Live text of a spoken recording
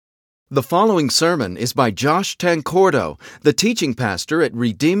The following sermon is by Josh Tancordo, the teaching pastor at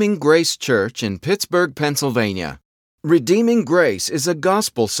Redeeming Grace Church in Pittsburgh, Pennsylvania. Redeeming Grace is a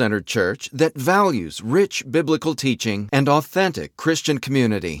gospel-centered church that values rich biblical teaching and authentic Christian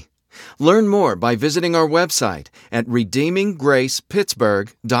community. Learn more by visiting our website at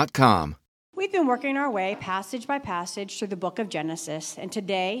redeeminggracepittsburgh.com. We've been working our way passage by passage through the book of Genesis, and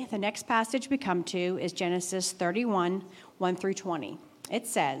today the next passage we come to is Genesis 31, 1 through 20. It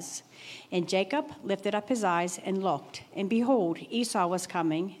says, "And Jacob lifted up his eyes and looked, and behold, Esau was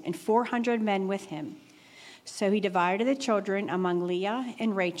coming, and 400 men with him. So he divided the children among Leah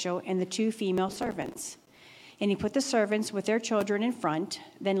and Rachel and the two female servants. And he put the servants with their children in front,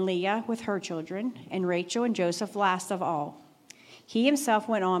 then Leah with her children, and Rachel and Joseph last of all. He himself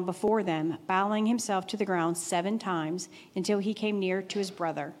went on before them, bowing himself to the ground 7 times until he came near to his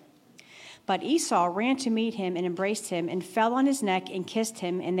brother. But Esau ran to meet him and embraced him and fell on his neck and kissed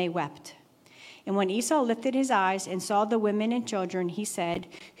him, and they wept. And when Esau lifted his eyes and saw the women and children, he said,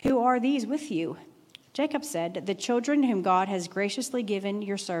 'Who are these with you?' Jacob said, 'The children whom God has graciously given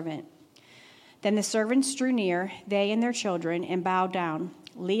your servant.' Then the servants drew near, they and their children, and bowed down.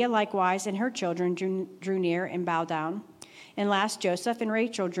 Leah likewise and her children drew near and bowed down. And last Joseph and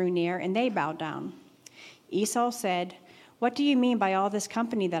Rachel drew near, and they bowed down. Esau said, 'What do you mean by all this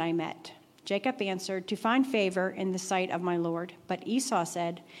company that I met?' Jacob answered, 'To find favor in the sight of my Lord.' But Esau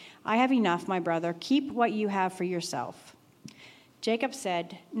said, 'I have enough, my brother. Keep what you have for yourself.' Jacob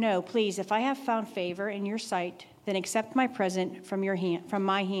said, 'No, please, if I have found favor in your sight, then accept my present from my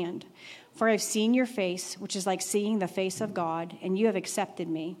hand. For I have seen your face, which is like seeing the face of God, and you have accepted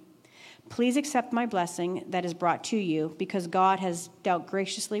me. Please accept my blessing that is brought to you, because God has dealt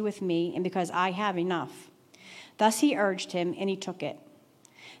graciously with me, and because I have enough.' Thus he urged him, and he took it.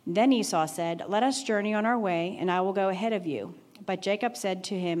 Then Esau said, 'Let us journey on our way, and I will go ahead of you.' But Jacob said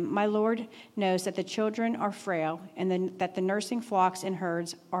to him, 'My Lord knows that the children are frail, and that the nursing flocks and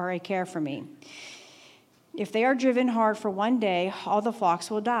herds are a care for me. If they are driven hard for one day, all the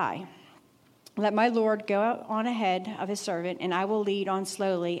flocks will die. Let my Lord go on ahead of his servant, and I will lead on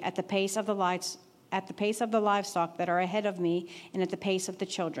slowly at the pace of the livestock that are ahead of me, and at the pace of the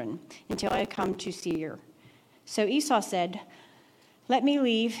children, until I come to Seir.' So Esau said, 'Let me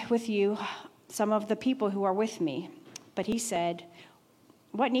leave with you some of the people who are with me.' But he said,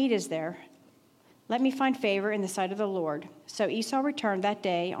 'What need is there? Let me find favor in the sight of the Lord.' So Esau returned that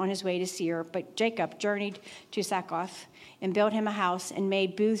day on his way to Seir, but Jacob journeyed to Succoth and built him a house and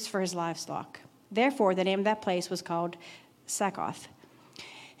made booths for his livestock. Therefore, the name of that place was called Succoth.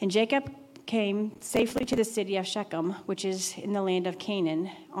 And Jacob came safely to the city of Shechem, which is in the land of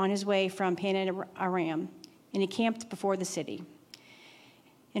Canaan, on his way from Padan Aram, and he camped before the city.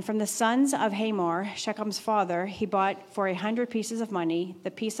 And from the sons of Hamor, Shechem's father, he bought for 100 pieces of money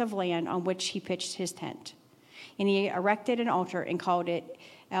the piece of land on which he pitched his tent. And he erected an altar and called it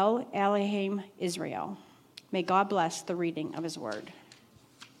El Elohim Israel. May God bless the reading of his word."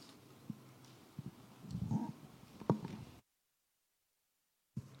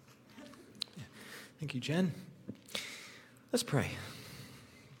 Thank you, Jen. Let's pray.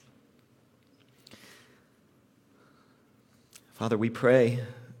 Father, we pray,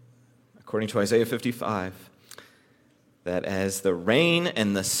 according to Isaiah 55, that as the rain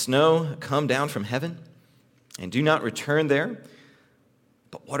and the snow come down from heaven and do not return there,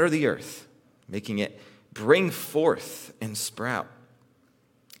 but water the earth, making it bring forth and sprout,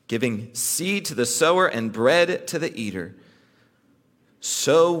 giving seed to the sower and bread to the eater,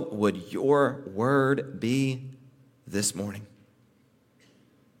 so would your word be this morning.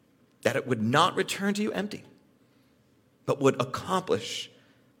 That it would not return to you empty, but would accomplish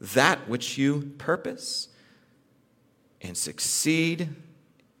that which you purpose and succeed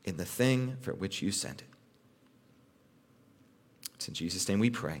in the thing for which you sent it. It's in Jesus' name we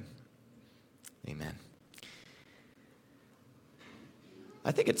pray. Amen.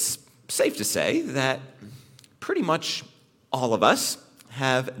 I think it's safe to say that pretty much all of us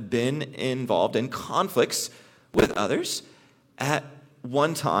have been involved in conflicts with others at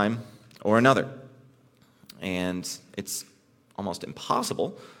one time or another. And it's almost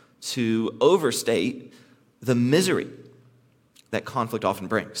impossible to overstate the misery that conflict often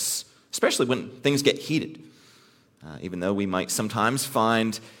brings, especially when things get heated. Even though we might sometimes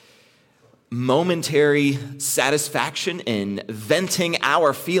find momentary satisfaction in venting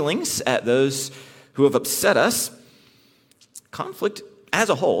our feelings at those who have upset us, conflict as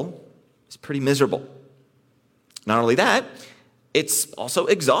a whole is pretty miserable. Not only that, it's also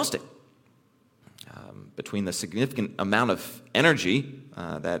exhausting. Between the significant amount of energy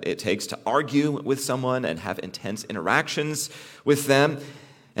that it takes to argue with someone and have intense interactions with them,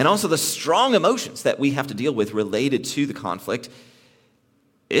 and also the strong emotions that we have to deal with related to the conflict,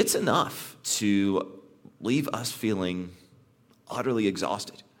 it's enough to leave us feeling utterly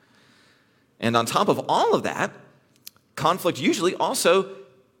exhausted. And on top of all of that, conflict usually also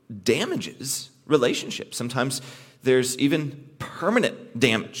damages relationships. Sometimes there's even permanent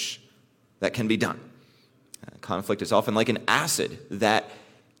damage that can be done. Conflict is often like an acid that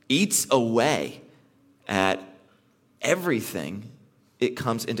eats away at everything it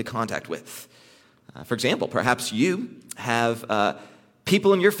comes into contact with. For example, perhaps you have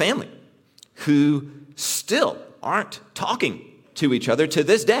people in your family who still aren't talking to each other to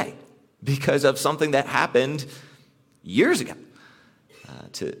this day because of something that happened years ago.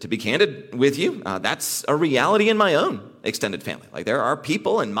 To be candid with you, that's a reality in my own extended family. Like, there are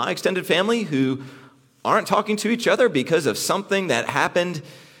people in my extended family who aren't talking to each other because of something that happened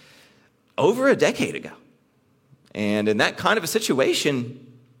over a decade ago. And in that kind of a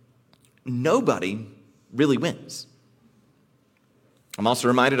situation, nobody really wins. I'm also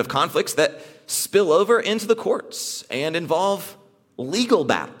reminded of conflicts that spill over into the courts and involve legal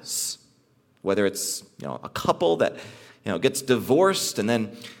battles, whether it's a couple that gets divorced and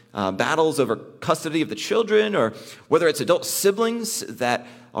then battles over custody of the children, or whether it's adult siblings that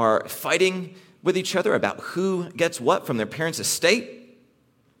are fighting with each other about who gets what from their parents' estate.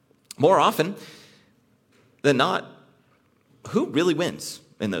 More often than not, who really wins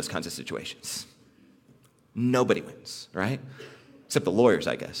in those kinds of situations? Nobody wins, right? Except the lawyers,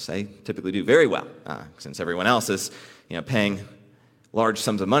 I guess. They typically do very well, since everyone else is paying large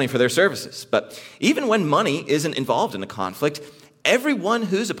sums of money for their services. But even when money isn't involved in a conflict, everyone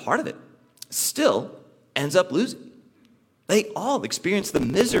who's a part of it still ends up losing. They all experience the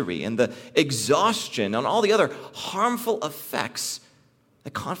misery and the exhaustion and all the other harmful effects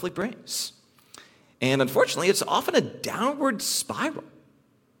that conflict brings. And unfortunately, it's often a downward spiral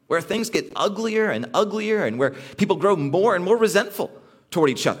where things get uglier and uglier and where people grow more and more resentful toward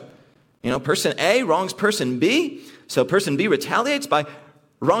each other. Person A wrongs person B, so person B retaliates by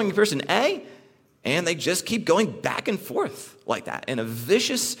wronging person A, and they just keep going back and forth like that in a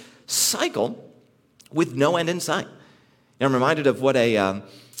vicious cycle with no end in sight. I'm reminded of what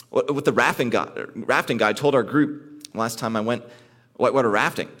the rafting guide told our group last time I went whitewater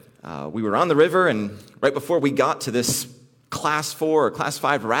rafting. We were on the river, and right before we got to this Class 4 or Class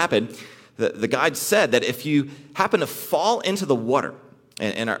 5 rapid, the guide said that if you happen to fall into the water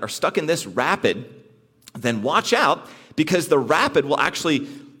and are stuck in this rapid, then watch out, because the rapid will actually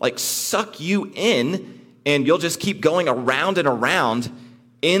suck you in, and you'll just keep going around and around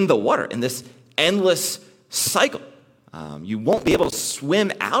in the water in this endless cycle. You won't be able to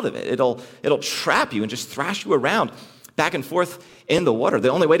swim out of it. It'll trap you and just thrash you around back and forth in the water. The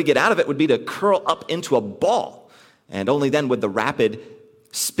only way to get out of it would be to curl up into a ball, and only then would the rapid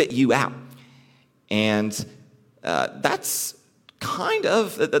spit you out. And that's kind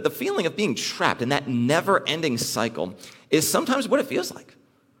of the feeling of being trapped in that never-ending cycle is sometimes what it feels like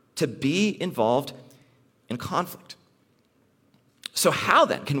to be involved in conflict. So how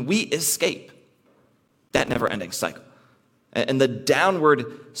then can we escape that never-ending cycle and the downward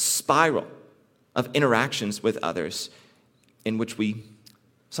spiral of interactions with others in which we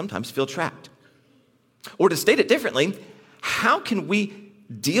sometimes feel trapped? Or to state it differently, how can we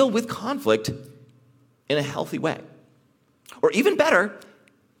deal with conflict in a healthy way? Or even better,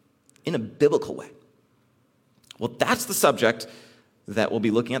 in a biblical way? Well, that's the subject that we'll be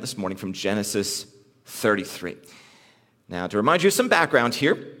looking at this morning from Genesis 33. Now, to remind you of some background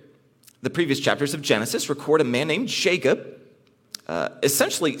here, the previous chapters of Genesis record a man named Jacob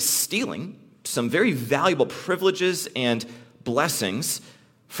essentially stealing some very valuable privileges and blessings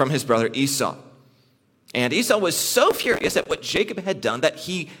from his brother Esau. And Esau was so furious at what Jacob had done that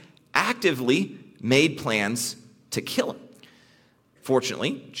he actively made plans to kill him.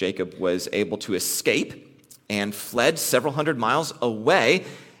 Fortunately, Jacob was able to escape and fled several hundred miles away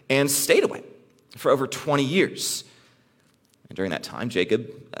and stayed away for over 20 years. And during that time, Jacob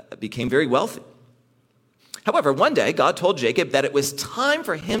became very wealthy. However, one day, God told Jacob that it was time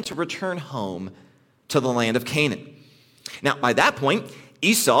for him to return home to the land of Canaan. Now, by that point,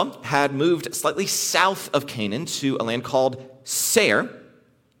 Esau had moved slightly south of Canaan to a land called Seir.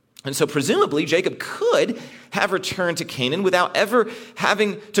 And so presumably, Jacob could have returned to Canaan without ever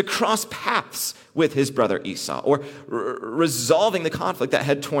having to cross paths with his brother Esau or resolving the conflict that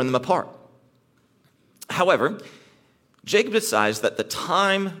had torn them apart. However, Jacob decides that the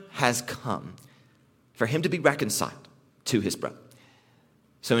time has come for him to be reconciled to his brother.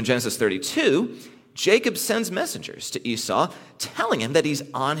 So in Genesis 32, Jacob sends messengers to Esau telling him that he's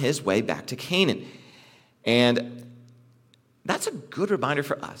on his way back to Canaan. And that's a good reminder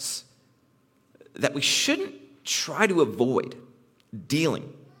for us that we shouldn't try to avoid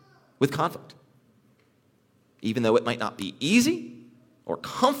dealing with conflict, even though it might not be easy or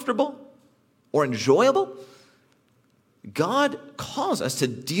comfortable or enjoyable. God calls us to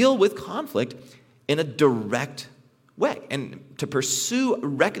deal with conflict in a direct way and to pursue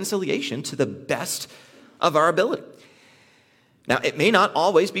reconciliation to the best of our ability. Now, it may not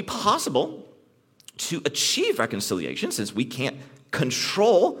always be possible to achieve reconciliation since we can't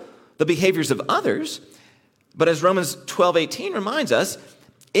control the behaviors of others, but as Romans 12:18 reminds us,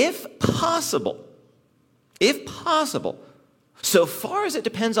 if possible, so far as it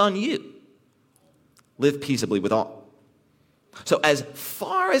depends on you, live peaceably with all. So as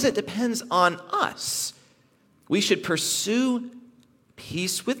far as it depends on us, we should pursue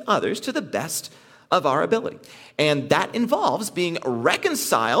peace with others to the best of our ability. And that involves being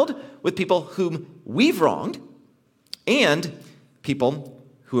reconciled with people whom we've wronged and people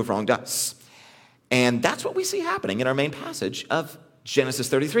who have wronged us. And that's what we see happening in our main passage of Genesis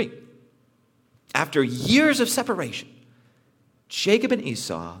 33. After years of separation, Jacob and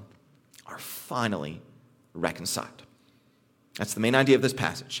Esau are finally reconciled. That's the main idea of this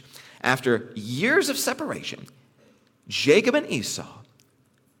passage. After years of separation, Jacob and Esau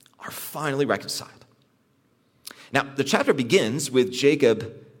are finally reconciled. Now, the chapter begins with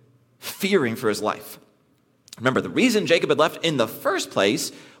Jacob fearing for his life. Remember, the reason Jacob had left in the first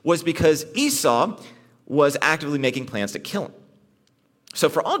place was because Esau was actively making plans to kill him. So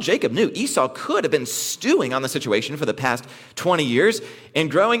for all Jacob knew, Esau could have been stewing on the situation for the past 20 years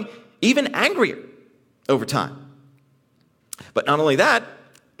and growing even angrier over time. But not only that,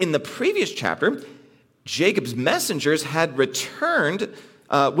 in the previous chapter, Jacob's messengers had returned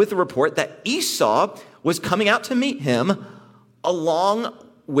with the report that Esau was coming out to meet him along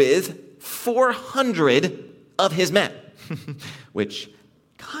with 400 of his men, which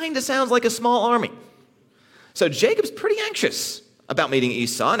kind of sounds like a small army. So Jacob's pretty anxious about meeting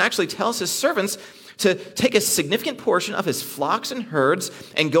Esau and actually tells his servants to take a significant portion of his flocks and herds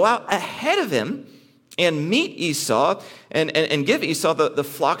and go out ahead of him and meet Esau and give Esau the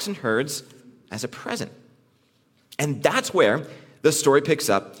flocks and herds as a present. And that's where the story picks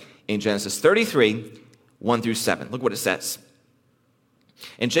up in Genesis 33, 1 through 7. Look what it says.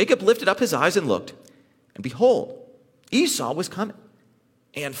 And Jacob lifted up his eyes and looked, and behold, Esau was coming,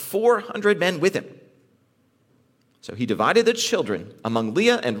 and 400 men with him. So he divided the children among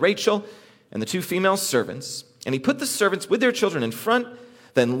Leah and Rachel and the two female servants, and he put the servants with their children in front,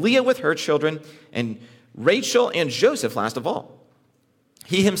 then Leah with her children, and Rachel and Joseph last of all.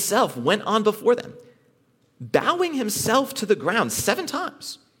 He himself went on before them, bowing himself to the ground 7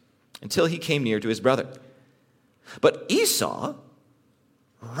 times until he came near to his brother. But Esau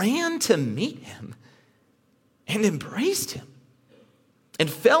ran to meet him and embraced him and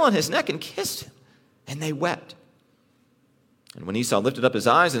fell on his neck and kissed him, and they wept. And when Esau lifted up his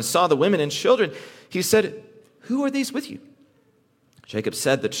eyes and saw the women and children, he said, "Who are these with you?" Jacob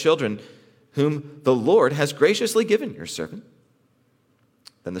said, "The children whom the Lord has graciously given your servant."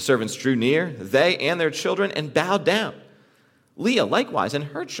 Then the servants drew near, they and their children, and bowed down. Leah likewise and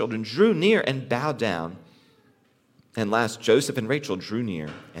her children drew near and bowed down. And last, Joseph and Rachel drew near,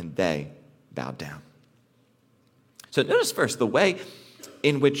 and they bowed down. So notice first the way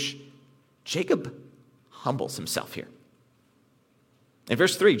in which Jacob humbles himself here. In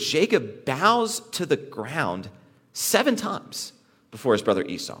verse 3, Jacob bows to the ground 7 times before his brother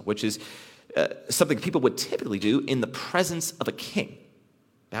Esau, which is something people would typically do in the presence of a king,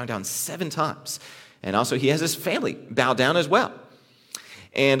 bowing down 7 times. And also he has his family bow down as well.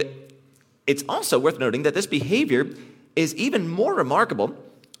 And it's also worth noting that this behavior is even more remarkable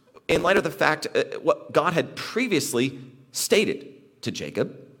in light of the fact what God had previously stated to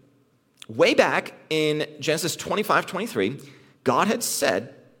Jacob. Way back in Genesis 25:23, God had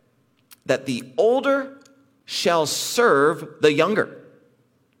said that the older shall serve the younger.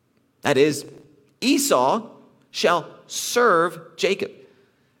 That is, Esau shall serve Jacob.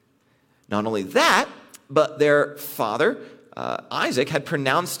 Not only that, but their father, Isaac, had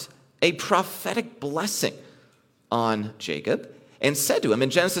pronounced a prophetic blessing on Jacob and said to him in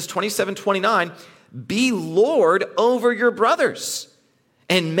Genesis 27:29, "Be Lord over your brothers,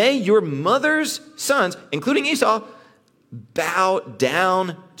 and may your mother's sons, including Esau, bow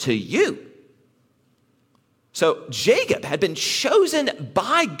down to you." So Jacob had been chosen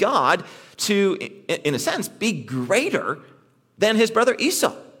by God to, in a sense, be greater than his brother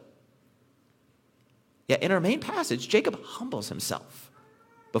Esau. Yet in our main passage, Jacob humbles himself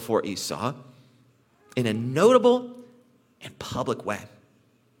before Esau in a notable and public way.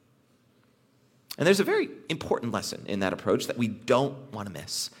 And there's a very important lesson in that approach that we don't want to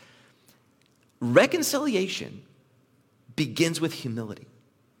miss. Reconciliation begins with humility.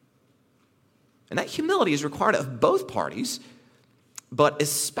 And that humility is required of both parties, but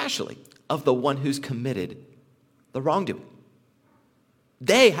especially of the one who's committed the wrongdoing.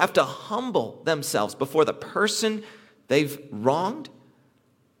 They have to humble themselves before the person they've wronged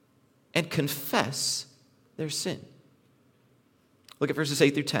and confess their sin. Look at verses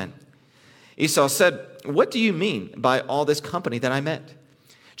 8 through 10. Esau said, "What do you mean by all this company that I met?"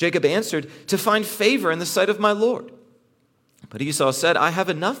 Jacob answered, "To find favor in the sight of my Lord." But Esau said, "I have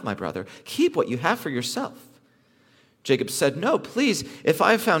enough, my brother. Keep what you have for yourself." Jacob said, "No, please, if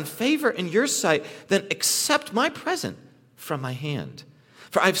I have found favor in your sight, then accept my present from my hand.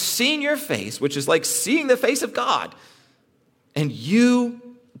 For I've seen your face, which is like seeing the face of God, and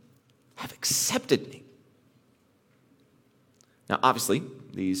you have accepted me." Now, obviously,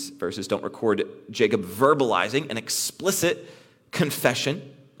 these verses don't record Jacob verbalizing an explicit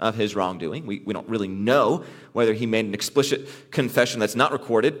confession of his wrongdoing. We don't really know whether he made an explicit confession that's not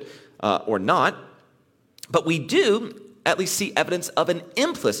recorded or not. But we do at least see evidence of an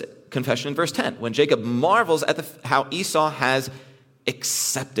implicit confession in verse 10, when Jacob marvels at how Esau has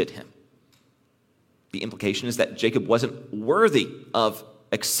accepted him. The implication is that Jacob wasn't worthy of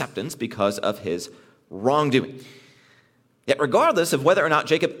acceptance because of his wrongdoing. Yet regardless of whether or not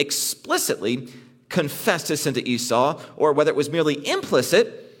Jacob explicitly confessed his sin to Esau or whether it was merely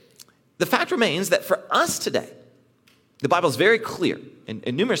implicit, the fact remains that for us today, the Bible is very clear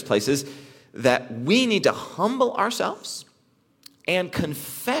in numerous places that we need to humble ourselves and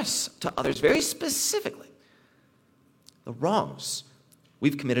confess to others very specifically the wrongs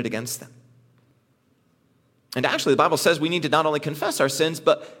we've committed against them. And actually, the Bible says we need to not only confess our sins,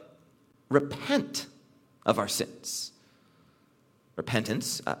 but repent of our sins.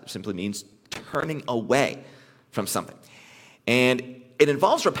 Repentance simply means turning away from something. And it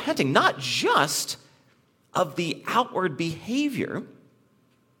involves repenting not just of the outward behavior,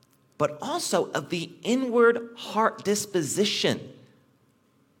 but also of the inward heart disposition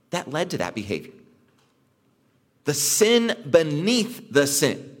that led to that behavior. The sin beneath the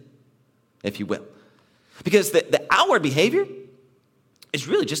sin, if you will. Because the outward behavior is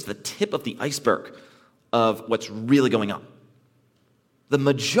really just the tip of the iceberg of what's really going on. The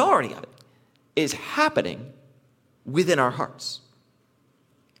majority of it is happening within our hearts.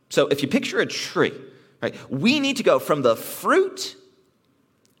 So if you picture a tree, right, we need to go from the fruit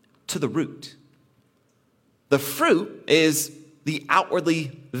to the root. The fruit is the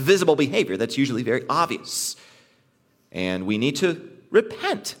outwardly visible behavior that's usually very obvious. And we need to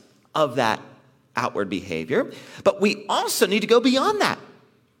repent of that outward behavior. But we also need to go beyond that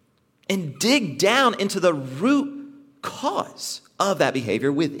and dig down into the root cause of that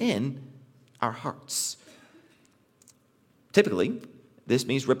behavior within our hearts. Typically, this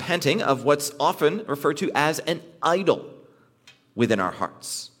means repenting of what's often referred to as an idol within our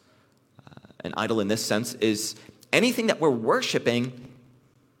hearts. An idol in this sense is anything that we're worshiping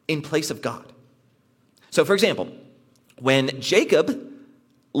in place of God. So, for example, when Jacob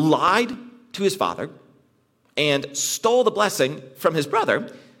lied to his father and stole the blessing from his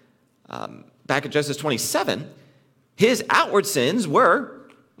brother, back in Genesis 27, his outward sins were,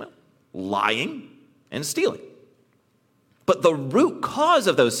 lying and stealing. But the root cause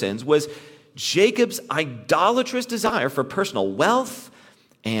of those sins was Jacob's idolatrous desire for personal wealth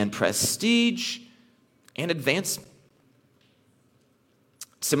and prestige and advancement.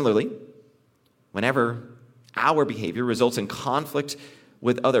 Similarly, whenever our behavior results in conflict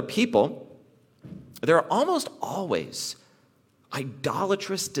with other people, there are almost always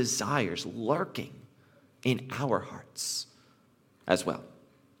idolatrous desires lurking in our hearts as well.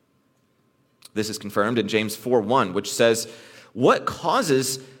 This is confirmed in James 4:1, which says, "What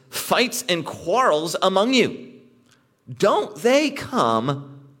causes fights and quarrels among you? Don't they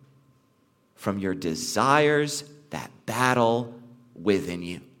come from your desires that battle within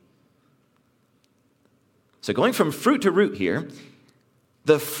you?" So going from fruit to root here,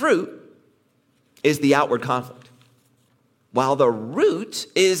 the fruit is the outward conflict, while the root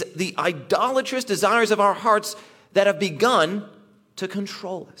is the idolatrous desires of our hearts that have begun to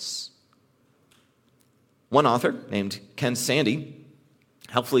control us. One author named Ken Sande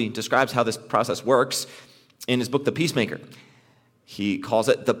helpfully describes how this process works in his book, The Peacemaker. He calls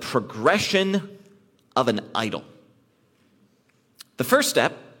it the progression of an idol. The first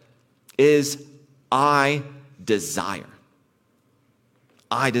step is I desire.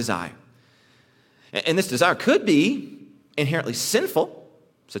 I desire. And this desire could be inherently sinful,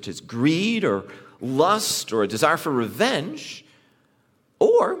 such as greed or lust or a desire for revenge,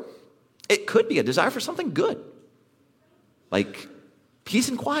 or It could be a desire for something good, like peace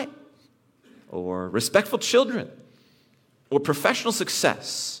and quiet, or respectful children, or professional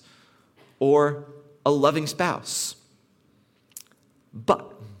success, or a loving spouse.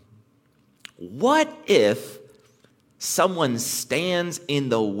 But what if someone stands in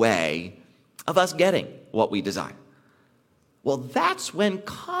the way of us getting what we desire? Well, that's when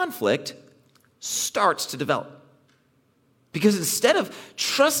conflict starts to develop. Because instead of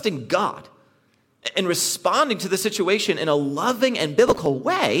trusting God and responding to the situation in a loving and biblical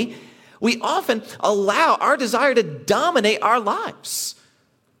way, we often allow our desire to dominate our lives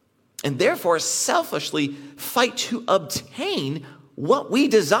and therefore selfishly fight to obtain what we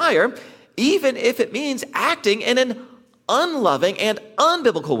desire, even if it means acting in an unloving and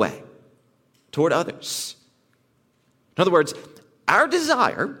unbiblical way toward others. In other words, our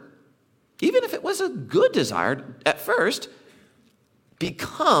desire, even if it was a good desire at first,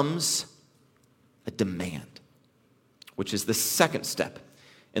 becomes a demand, which is the second step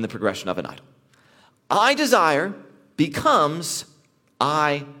in the progression of an idol. I desire becomes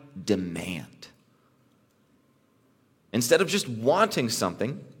I demand. Instead of just wanting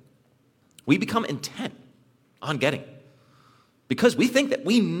something, we become intent on getting it because we think that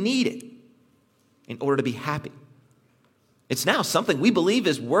we need it in order to be happy. It's now something we believe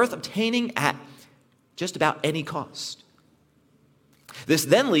is worth obtaining at just about any cost. This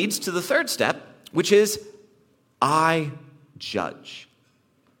then leads to the third step, which is I judge.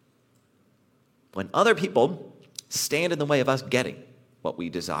 When other people stand in the way of us getting what we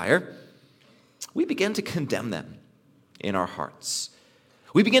desire, we begin to condemn them in our hearts.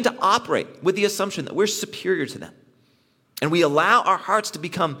 We begin to operate with the assumption that we're superior to them. And we allow our hearts to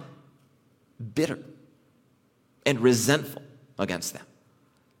become bitter and resentful against them.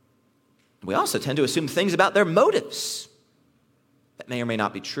 We also tend to assume things about their motives that may or may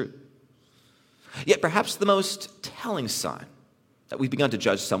not be true. Yet perhaps the most telling sign that we've begun to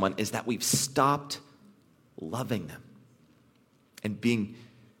judge someone is that we've stopped loving them and being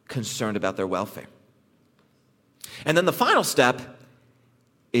concerned about their welfare. And then the final step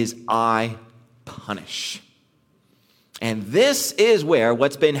is I punish. And this is where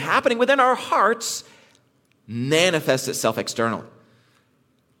what's been happening within our hearts manifests itself externally.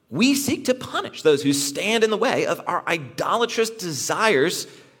 We seek to punish those who stand in the way of our idolatrous desires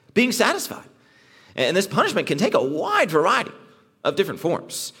being satisfied. And this punishment can take a wide variety of different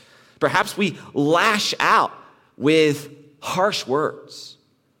forms. Perhaps we lash out with harsh words,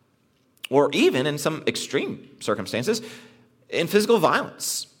 or even in some extreme circumstances, in physical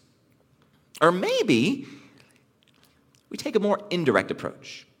violence. Or maybe we take a more indirect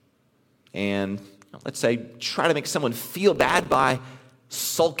approach and, let's say, try to make someone feel bad by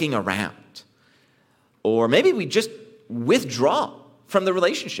sulking around. Or maybe we just withdraw from the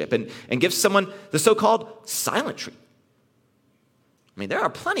relationship and give someone the so-called silent treatment. I mean, there are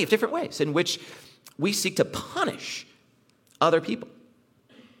plenty of different ways in which we seek to punish other people.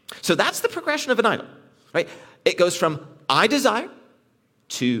 So that's the progression of an idol, right? It goes from I desire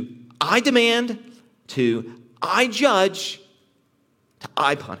to I demand to I judge to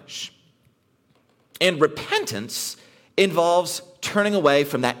I punish. And repentance involves turning away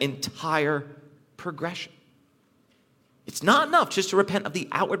from that entire progression. It's not enough just to repent of the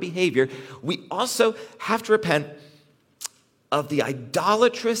outward behavior. We also have to repent of the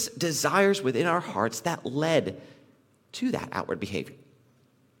idolatrous desires within our hearts that led to that outward behavior.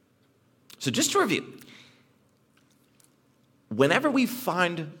 So just to review, whenever we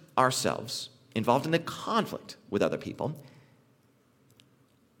find ourselves involved in a conflict with other people,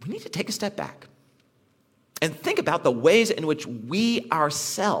 we need to take a step back and think about the ways in which we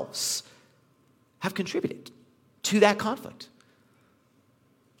ourselves have contributed to that conflict.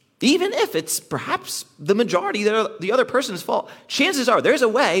 Even if it's perhaps the majority, the other person's fault, chances are there's a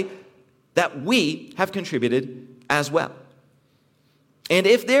way that we have contributed as well. And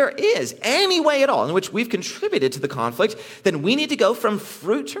if there is any way at all in which we've contributed to the conflict, then we need to go from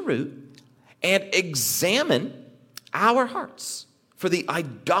fruit to root and examine our hearts for the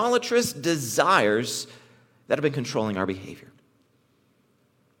idolatrous desires that have been controlling our behavior.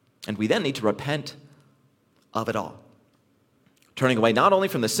 And we then need to repent of it all, turning away not only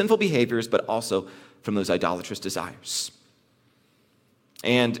from the sinful behaviors, but also from those idolatrous desires.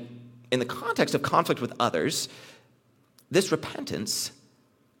 And in the context of conflict with others, this repentance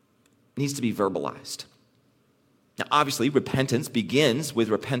needs to be verbalized. Now, obviously, repentance begins with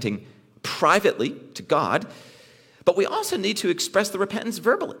repenting privately to God, but we also need to express the repentance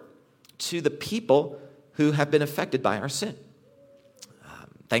verbally to the people who have been affected by our sin.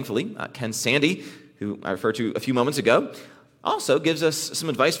 Thankfully, Ken Sandy, who I referred to a few moments ago, also gives us some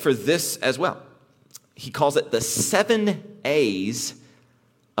advice for this as well. He calls it the 7 A's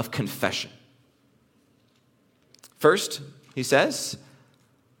of confession. First, he says,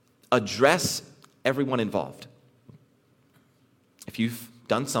 address everyone involved. If you've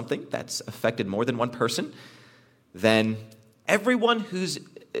done something that's affected more than one person, then everyone who's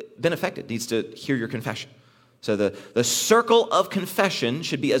been affected needs to hear your confession. So the circle of confession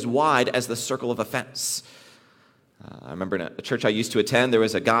should be as wide as the circle of offense. I remember in a church I used to attend, there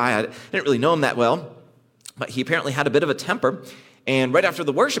was a guy, I didn't really know him that well, but he apparently had a bit of a temper. And right after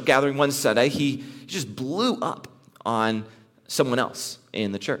the worship gathering one Sunday, he just blew up on someone else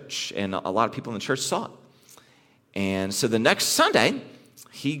in the church. And a lot of people in the church saw it. And so the next Sunday,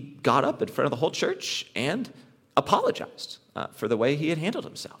 he got up in front of the whole church and apologized for the way he had handled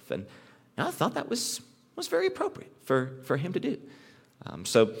himself. And I thought that was very appropriate for him to do.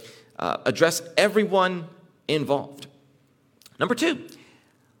 So address everyone involved. Number 2,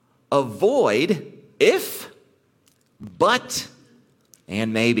 avoid if, but,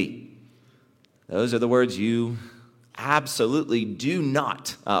 and maybe. Those are the words you absolutely do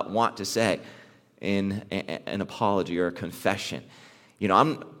not want to say in an apology or a confession. You know,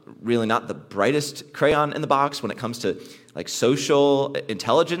 I'm really not the brightest crayon in the box when it comes to like social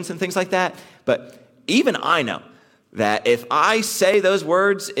intelligence and things like that, but even I know that if I say those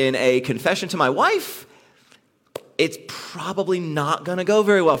words in a confession to my wife, it's probably not going to go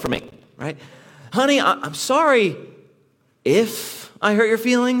very well for me, right? Honey, I'm sorry if I hurt your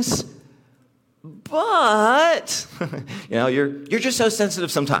feelings, but you're just so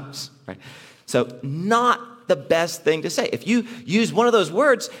sensitive sometimes, right? So not the best thing to say. If you use one of those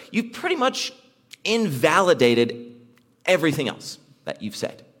words, you've pretty much invalidated everything else that you've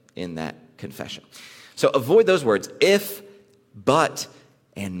said in that confession. So avoid those words, if, but,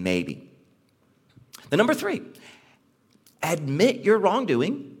 and maybe. The number 3, admit your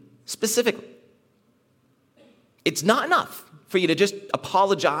wrongdoing specifically. It's not enough for you to just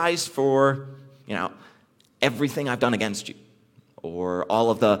apologize for, everything I've done against you or all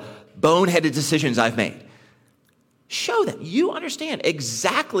of the boneheaded decisions I've made. Show them you understand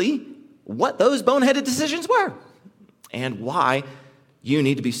exactly what those boneheaded decisions were and why you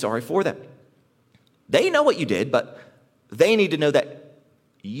need to be sorry for them. They know what you did, but they need to know that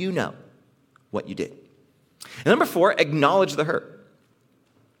you know what you did. And number 4, acknowledge the hurt.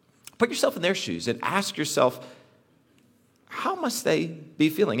 Put yourself in their shoes and ask yourself, how must they be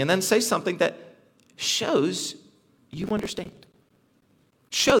feeling? And then say something that shows you understand.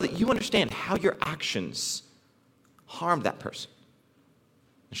 Show that you understand how your actions harmed that person.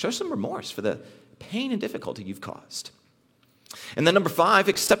 And show some remorse for the pain and difficulty you've caused. And then number 5,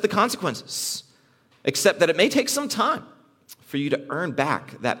 accept the consequences. Accept that it may take some time for you to earn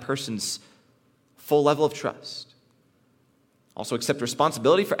back that person's full level of trust. Also accept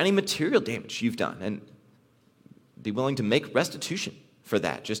responsibility for any material damage you've done and be willing to make restitution for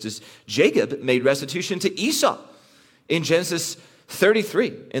that, just as Jacob made restitution to Esau in Genesis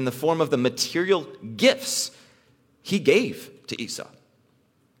 33 in the form of the material gifts he gave to Esau.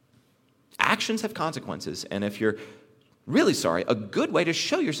 Actions have consequences, and if you're really sorry, a good way to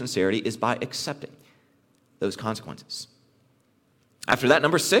show your sincerity is by accepting those consequences. After that,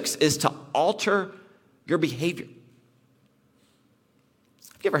 number 6 is to alter your behavior.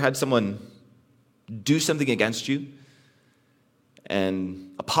 Have you ever had someone do something against you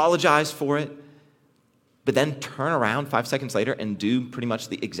and apologize for it, but then turn around 5 seconds later and do pretty much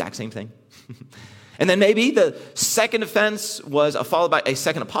the exact same thing? And then maybe the second offense was followed by a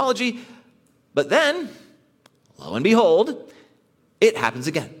second apology, but then, lo and behold, it happens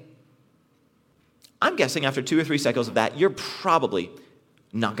again. I'm guessing after 2 or 3 cycles of that, you're probably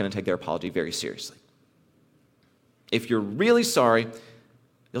not going to take their apology very seriously. If you're really sorry,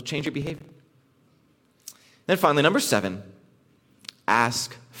 you'll change your behavior. Then finally, number 7,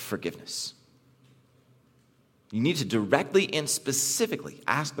 ask forgiveness. You need to directly and specifically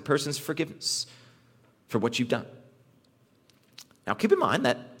ask the person's forgiveness for what you've done. Now, keep in mind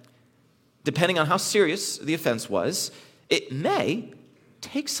that depending on how serious the offense was, it may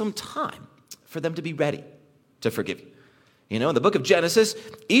take some time for them to be ready to forgive you. In the book of Genesis,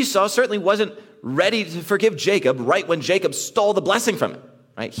 Esau certainly wasn't ready to forgive Jacob right when Jacob stole the blessing from him.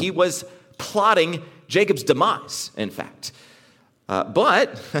 Right? He was plotting Jacob's demise, in fact.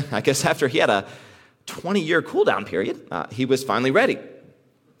 But I guess after he had a 20-year cool-down period, he was finally ready.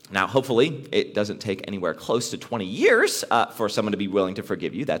 Now, hopefully, it doesn't take anywhere close to 20 years for someone to be willing to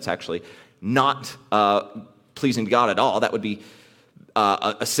forgive you. That's actually not pleasing to God at all. That would be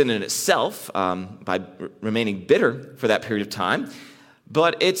a sin in itself by remaining bitter for that period of time.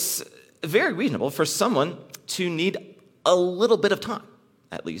 But it's very reasonable for someone to need a little bit of time,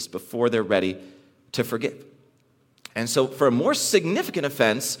 at least, before they're ready to forgive. And so for a more significant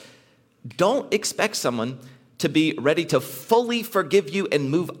offense, don't expect someone to be ready to fully forgive you and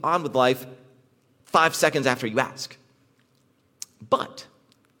move on with life 5 seconds after you ask. But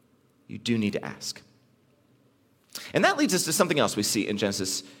you do need to ask. And that leads us to something else we see in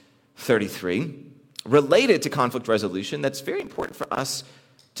Genesis 33, related to conflict resolution, that's very important for us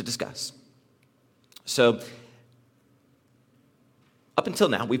to discuss. So, up until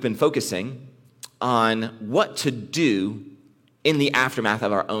now, we've been focusing on what to do in the aftermath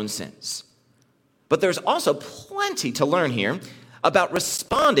of our own sins. But there's also plenty to learn here about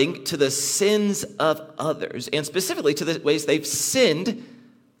responding to the sins of others, and specifically to the ways they've sinned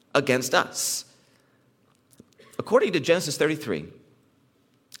against us. According to Genesis 33,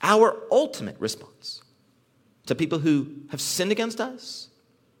 our ultimate response to people who have sinned against us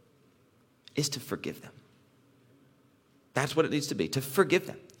is to forgive them. That's what it needs to be, to forgive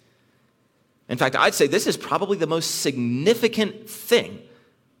them. In fact, I'd say this is probably the most significant thing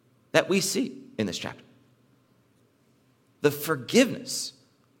that we see in this chapter. The forgiveness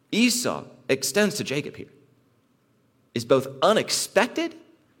Esau extends to Jacob here is both unexpected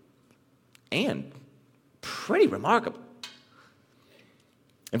and pretty remarkable.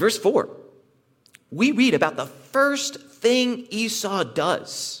 In verse 4, we read about the first thing Esau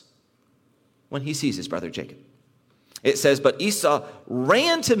does when he sees his brother Jacob. It says, but Esau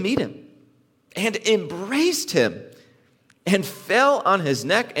ran to meet him and embraced him and fell on his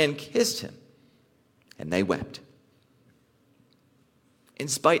neck and kissed him, and they wept. In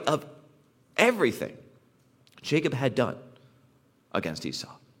spite of everything Jacob had done against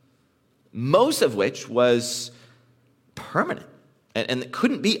Esau, most of which was permanent and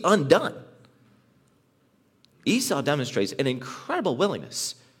couldn't be undone, Esau demonstrates an incredible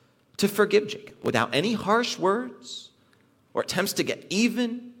willingness to forgive Jacob without any harsh words or attempts to get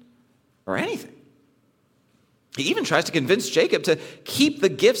even or anything. He even tries to convince Jacob to keep the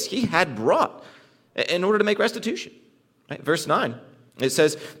gifts he had brought in order to make restitution. Right? Verse 9, it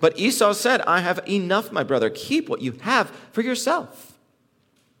says, but Esau said, I have enough, my brother. Keep what you have for yourself.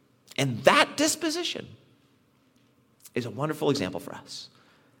 And that disposition is a wonderful example for us.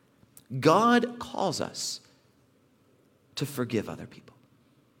 God calls us to forgive other people.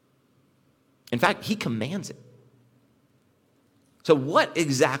 In fact, he commands it. So what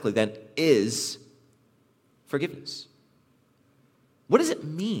exactly then is forgiveness? What does it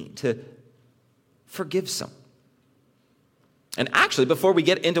mean to forgive someone? And actually, before we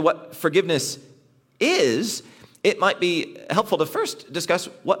get into what forgiveness is, it might be helpful to first discuss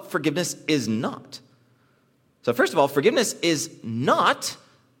what forgiveness is not. So first of all, forgiveness is not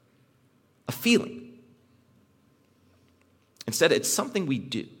a feeling. Instead, it's something we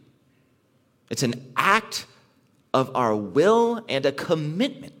do. It's an act of our will and a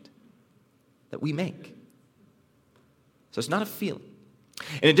commitment that we make. So it's not a feeling.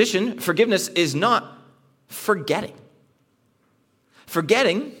 In addition, forgiveness is not forgetting.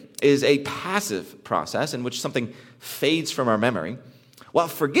 Forgetting is a passive process in which something fades from our memory, while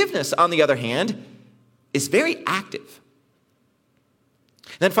forgiveness, on the other hand, is very active.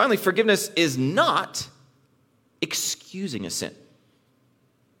 And then finally, forgiveness is not excusing a sin.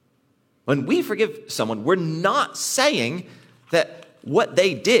 When we forgive someone, we're not saying that what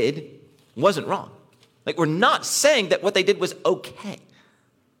they did wasn't wrong. Like, we're not saying that what they did was okay.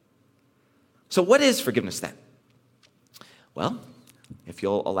 So what is forgiveness then? Well, if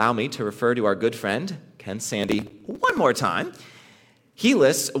you'll allow me to refer to our good friend, Ken Sandy, one more time, he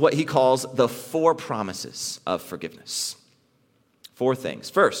lists what he calls the 4 promises of forgiveness. 4 things.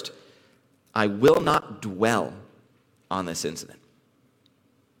 First, I will not dwell on this incident.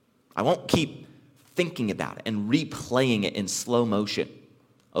 I won't keep thinking about it and replaying it in slow motion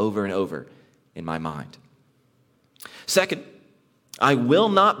over and over in my mind. Second, I will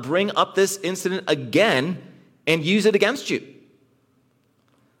not bring up this incident again and use it against you.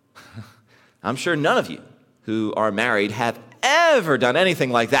 I'm sure none of you who are married have ever done anything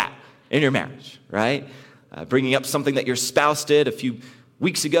like that in your marriage, right? Bringing up something that your spouse did a few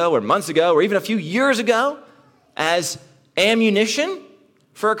weeks ago or months ago or even a few years ago as ammunition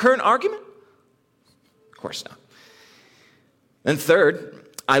for a current argument? Of course not. And third,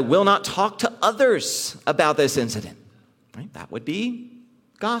 I will not talk to others about this incident. Right? That would be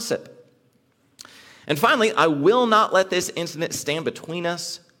gossip. And finally, I will not let this incident stand between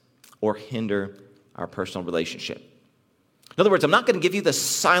us or hinder our personal relationship. In other words, I'm not going to give you the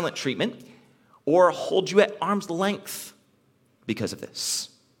silent treatment or hold you at arm's length because of this.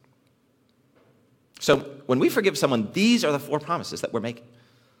 So when we forgive someone, these are the 4 promises that we're making.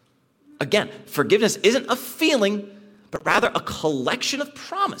 Again, forgiveness isn't a feeling, but rather a collection of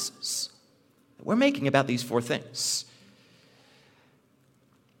promises that we're making about these four things.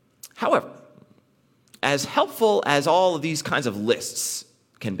 However, as helpful as all of these kinds of lists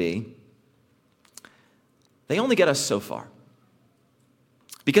can be, they only get us so far.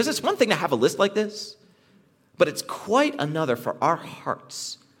 Because it's one thing to have a list like this, but it's quite another for our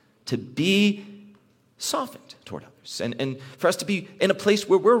hearts to be softened toward others and for us to be in a place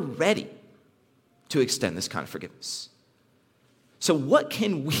where we're ready to extend this kind of forgiveness. So what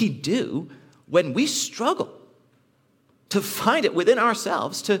can we do when we struggle to find it within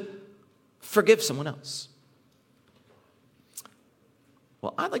ourselves to forgive someone else?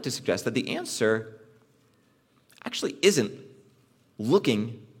 Well, I'd like to suggest that the answer actually isn't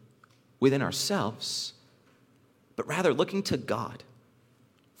looking within ourselves, but rather looking to God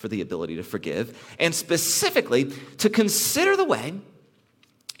for the ability to forgive, and specifically to consider the way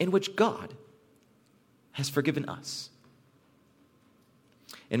in which God has forgiven us.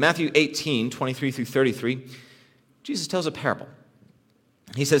 In Matthew 18, 23 through 33, Jesus tells a parable.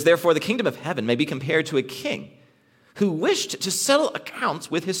 He says, "Therefore the kingdom of heaven may be compared to a king who wished to settle accounts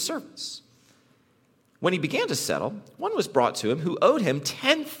with his servants. When he began to settle, one was brought to him who owed him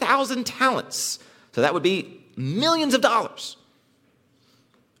 10,000 talents. So that would be millions of dollars.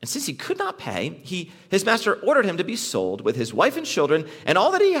 And since he could not pay, his master ordered him to be sold with his wife and children and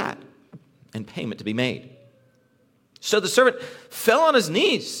all that he had, and payment to be made. So the servant fell on his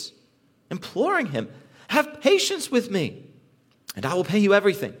knees, imploring him, 'Have patience with me, and I will pay you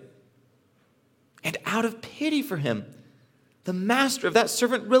everything.' And out of pity for him, the master of that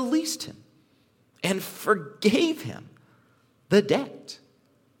servant released him and forgave him the debt.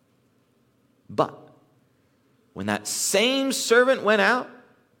 But when that same servant went out,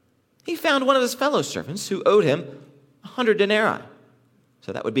 he found one of his fellow servants who owed him 100 denarii.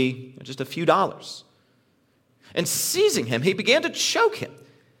 So that would be just a few dollars. And seizing him, he began to choke him,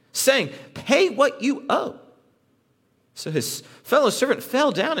 saying, 'Pay what you owe.' So his fellow servant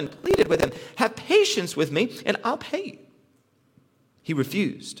fell down and pleaded with him, 'Have patience with me, and I'll pay you.' He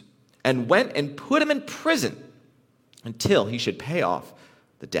refused and went and put him in prison until he should pay off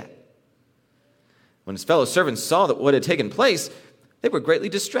the debt. When his fellow servants saw that what had taken place, they were greatly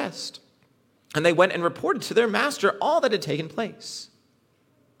distressed, and they went and reported to their master all that had taken place.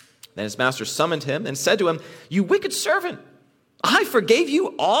 Then his master summoned him and said to him, 'You wicked servant, I forgave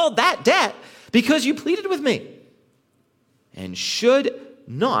you all that debt because you pleaded with me. And should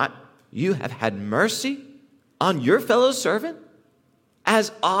not you have had mercy on your fellow servant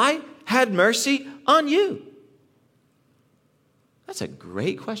as I had mercy on you?'" That's a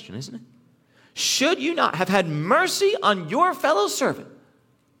great question, isn't it? Should you not have had mercy on your fellow servant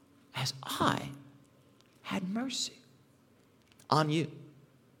as I had mercy on you?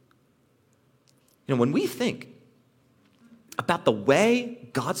 You know, when we think about the way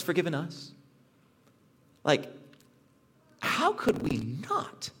God's forgiven us, like, how could we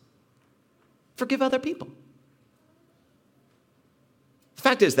not forgive other people? The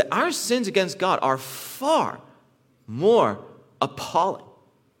fact is that our sins against God are far more appalling.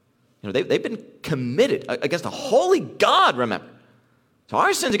 You know, they've been committed against a holy God, remember. So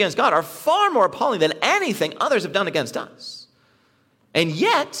our sins against God are far more appalling than anything others have done against us. And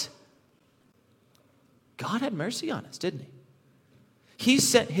yet, God had mercy on us, didn't he? He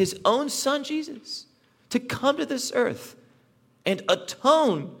sent his own son, Jesus, to come to this earth and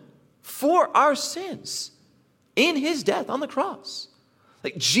atone for our sins in his death on the cross.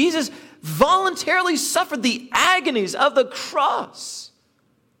 Like, Jesus voluntarily suffered the agonies of the cross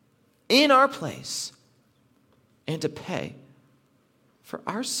in our place and to pay for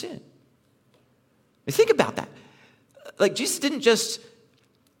our sin. I mean, think about that. Like, Jesus didn't just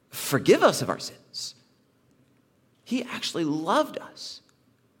forgive us of our sins. He actually loved us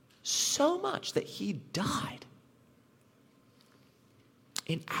so much that he died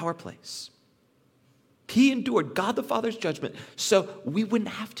in our place. He endured God the Father's judgment so we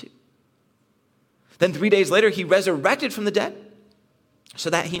wouldn't have to. Then 3 days later, he resurrected from the dead so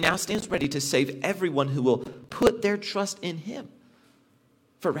that he now stands ready to save everyone who will put their trust in him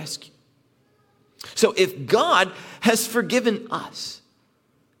for rescue. So if God has forgiven us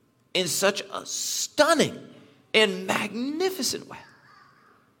in such a stunning and magnificent way,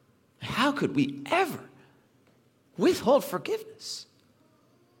 how could we ever withhold forgiveness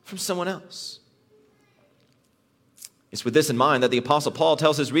from someone else? It's with this in mind that the Apostle Paul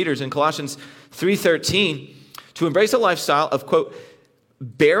tells his readers in Colossians 3:13 to embrace a lifestyle of, quote,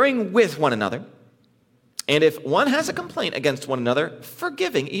 bearing with one another, and if one has a complaint against one another,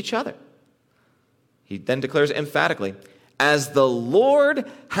 forgiving each other. He then declares emphatically, as the Lord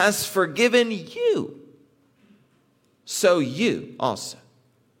has forgiven you, so you also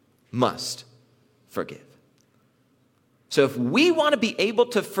must forgive. So if we want to be able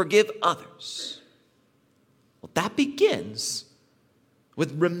to forgive others, well, that begins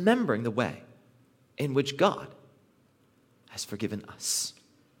with remembering the way in which God has forgiven us.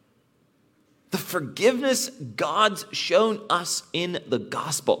 The forgiveness God's shown us in the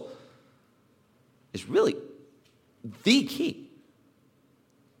gospel is really the key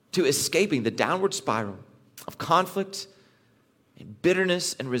to escaping the downward spiral of conflict and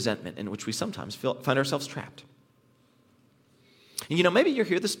bitterness and resentment in which we sometimes find ourselves trapped. And maybe you're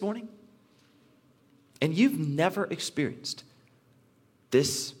here this morning and you've never experienced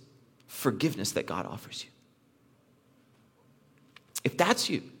this forgiveness that God offers you. If that's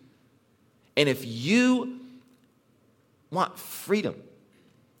you, and if you want freedom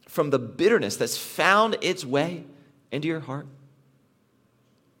from the bitterness that's found its way into your heart,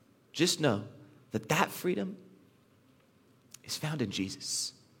 just know that that freedom is found in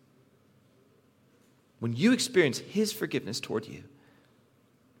Jesus. When you experience his forgiveness toward you,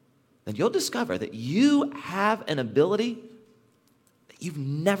 then you'll discover that you have an ability that you've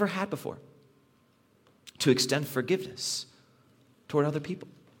never had before to extend forgiveness toward other people.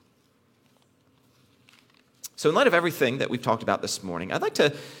 So in light of everything that we've talked about this morning, I'd like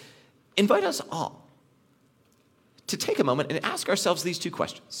to invite us all to take a moment and ask ourselves these two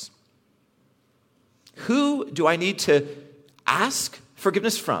questions. Who do I need to ask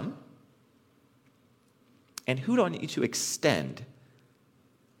forgiveness from? And who do I need to extend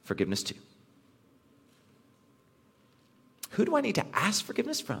forgiveness to? Who do I need to ask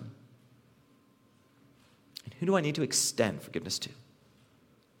forgiveness from? And who do I need to extend forgiveness to?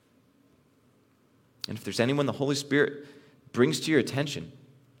 And if there's anyone the Holy Spirit brings to your attention,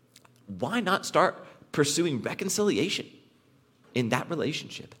 why not start pursuing reconciliation in that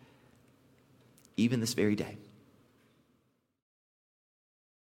relationship, even this very day?